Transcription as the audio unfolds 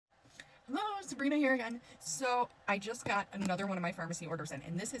Hello, Sabrina here again. So I just got another one of my pharmacy orders in,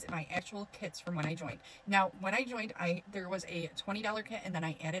 and this is my actual kits from when I joined. Now, when I joined, there was a $20 kit, and then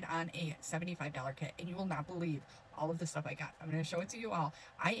I added on a $75 kit, and you will not believe all of the stuff I got. I'm going to show it to you all.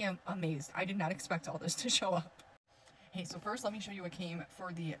 I am amazed. I did not expect all this to show up. Hey, so first let me show you what came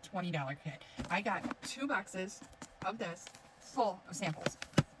for the $20 kit. I got 2 boxes of this full of samples,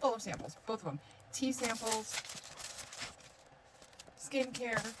 both of them. Tea samples,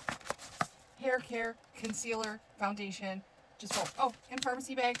 skincare, hair care, concealer, foundation, just full. Oh, and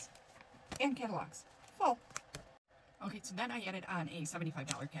pharmacy bags and catalogs, full. Okay, so then I added on a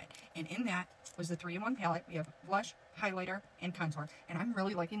 $75 kit, and in that was the 3-in-1 palette. We have blush, highlighter, and contour, and I'm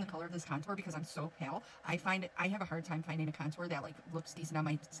really liking the color of this contour because I'm so pale. I have a hard time finding a contour that like looks decent on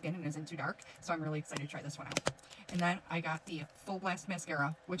my skin and isn't too dark, so I'm really excited to try this one out. And then I got the Full Blast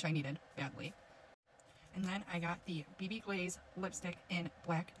mascara, which I needed badly. And then I got the BB Glaze lipstick in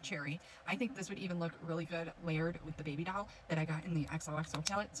Black Cherry. I think this would even look really good layered with the baby doll that I got in the XOXO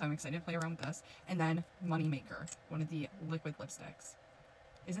palette, so I'm excited to play around with this. And then Moneymaker, one of the liquid lipsticks.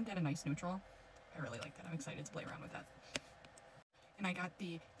 Isn't that a nice neutral? I really like that. I'm excited to play around with that. And I got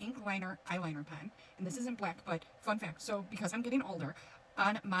the ink liner eyeliner pen, and this isn't black, but fun fact, so because I'm getting older,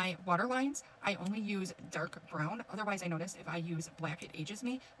 on my waterlines, I only use dark brown. Otherwise, I notice if I use black, it ages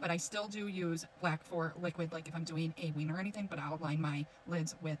me, but I still do use black for liquid, like if I'm doing a wing or anything, but I'll line my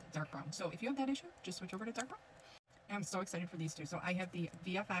lids with dark brown. So if you have that issue, just switch over to dark brown. And I'm so excited for these two. So I have the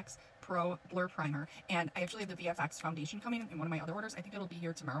VFX Pro Blur Primer, and I actually have the VFX Foundation coming in one of my other orders. I think it'll be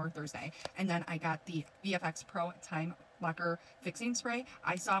here tomorrow or Thursday. And then I got the VFX Pro Time Locker Fixing Spray.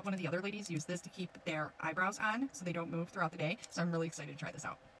 I saw one of the other ladies use this to keep their eyebrows on so they don't move throughout the day. So I'm really excited to try this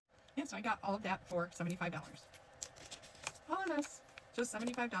out. Yeah, so I got all of that for $75. All of this, just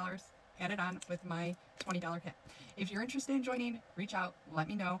 $75. Added on with my $20 kit. If you're interested in joining, reach out, let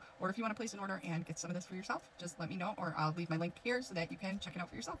me know. Or if you want to place an order and get some of this for yourself, just let me know, or I'll leave my link here so that you can check it out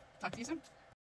for yourself. Talk to you soon.